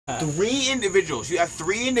3 individuals. You have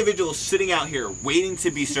 3 individuals sitting out here waiting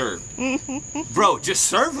to be served. Bro, just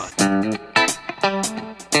serve us.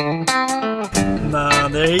 Nah,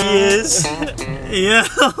 there he is. Yeah.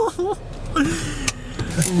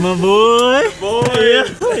 My boy.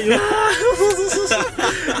 Yeah.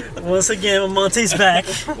 Once again, Monte's back.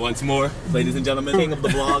 Once more, ladies and gentlemen, king of the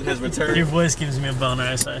vlog has returned. Your voice gives me a boner,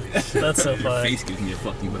 I say. That's so funny. Your face gives me a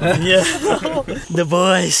fucking boner. Yeah. The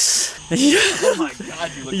voice. Yeah. Oh my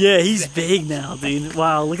god, you look he's big now, dude.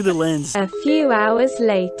 Wow, look at the lens. A few hours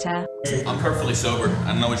later. I'm perfectly sober. I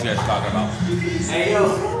don't know what you guys are talking about. Hey yo.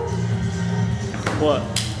 What?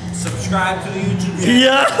 Subscribe to the YouTube channel.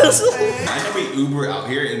 Yes. Imagine we Uber out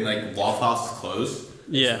here and like Waffle House is closed.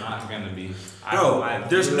 Yeah. It's not gonna be. Bro,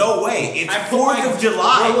 there's no way. It's 4th of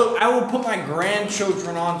July. Bro, look, I will put my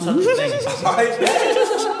grandchildren on such a thing.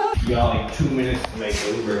 You got like 2 minutes to make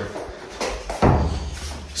Uber.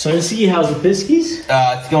 So see, how's the biscuits?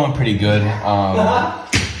 It's going pretty good.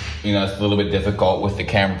 You know, it's a little bit difficult with the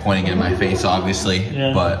camera pointing in my face, obviously.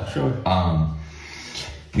 Yeah, but sure.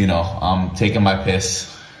 you know, I'm taking my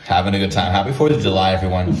piss, having a good time. Happy 4th of July,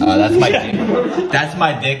 everyone. That's my dick. That's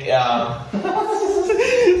my dick.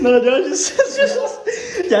 No,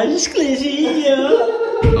 just crazy, yeah.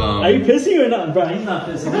 Are you pissing or not, bro? He's not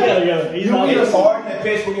pissing. You gotta go. He's not pissing. hard in the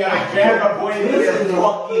piss when you got a camera pointing in your fucking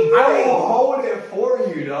I will hold it for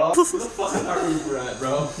you, dog. Where the fuck is our Uber at,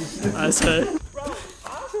 bro? I say. Bro, I'm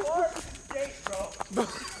hard date, bro.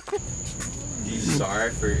 You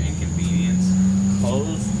sorry for your inconvenience?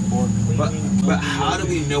 Closed or cleaning. But how do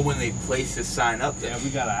we know when they place the sign up there? Yeah,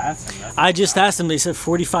 we gotta ask them. I just asked them. They said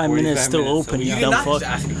 45 minutes still minutes, open. so You did dumb not fuck.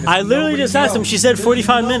 just ask me, I literally just asked them. She said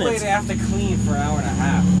 45 minutes. They have to clean for an hour and a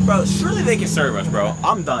half. Bro, surely they can serve us, bro.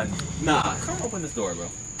 I'm done. Nah, come open this door, bro.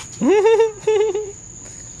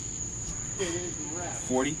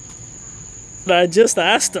 40? I just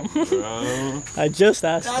asked them. Bro. I just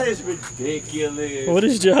asked That them. is ridiculous. What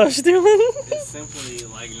is Josh doing? It's simply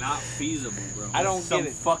like not feasible, bro. I don't Some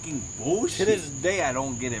get it. fucking bullshit. To this day, I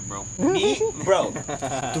don't get it, bro. Me? Bro,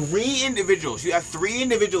 3 individuals. You have 3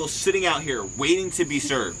 individuals sitting out here waiting to be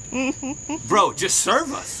served. Bro, just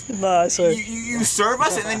serve us. Nah, I swear. You serve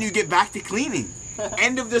us and then you get back to cleaning.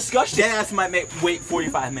 End of discussion. Then I might wait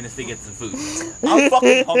 45 minutes to get some food. I'm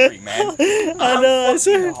fucking hungry, man. I know, I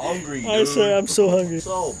swear. I'm hungry, dude. I swear, I'm so hungry.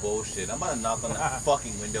 So bullshit. I'm about to knock on that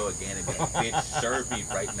fucking window again and be like, bitch, serve me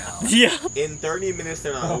right now. Yeah. In 30 minutes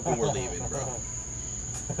they're not open, we're leaving, bro.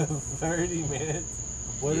 30 minutes?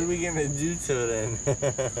 What are we gonna do till then?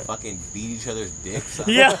 Fucking beat each other's dicks.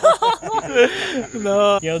 Yeah.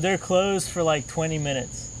 No. Yo, they're closed for like 20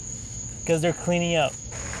 minutes. Because they're cleaning up.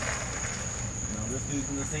 No, this dude's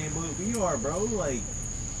in the same boat we are, bro. Like,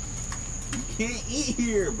 you can't eat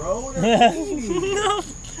here, bro. They're cleaning. No.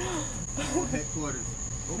 Headquarters.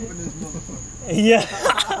 Open this motherfucker. Yeah.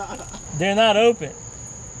 They're not open.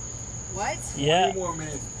 What? Yeah. 20 more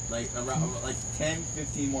minutes. Like, around, like 10,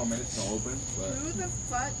 15 more minutes to open. But Who the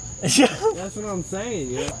fuck? That's what I'm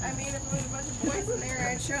saying, yeah. I mean, if it was a bunch of boys in there,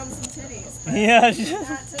 I'd show them some titties. But Yeah.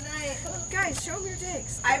 not tonight. Guys, show them your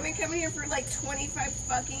dicks. I've been coming here for like 25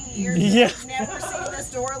 fucking years. Yeah. I've never seen this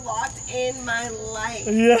door locked in my life.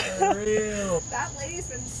 Yeah. Real. That lady's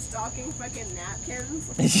been stocking fucking napkins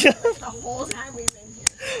Yeah. like the whole time we've been here.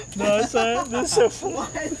 No, it's this so funny.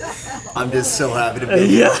 What the hell? I'm just so happy to be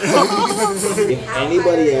here. Yeah. If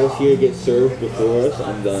anybody else here gets served before us,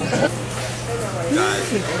 I'm done.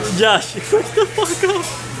 Josh, what the fuck up?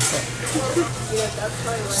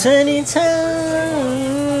 Sunny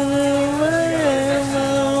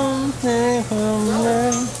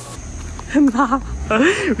Nah.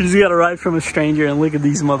 We just got a ride from a stranger and look at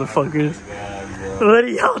these motherfuckers. What are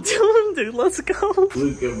y'all doing, dude? Let's go.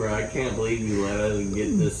 Luca, bro, I can't believe you let us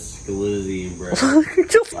get this sklizzy, bro.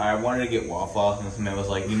 I wanted to get Waffle House, and this man was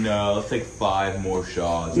like, you know, let's take 5 more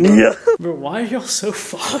shots. Yeah. Bro, why are y'all so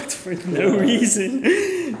fucked for no reason?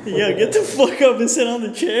 Yo, get the fuck up and sit on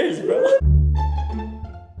the chairs, bro.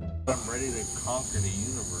 I'm ready to conquer the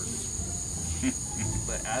universe.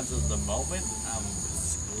 But as of the moment, I'm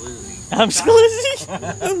sklizzy. I'm sklizzy.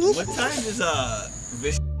 What time is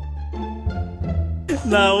Vish?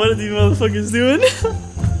 Nah, what are these motherfuckers doing? Look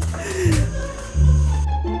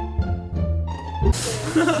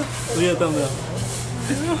at that thumbnail.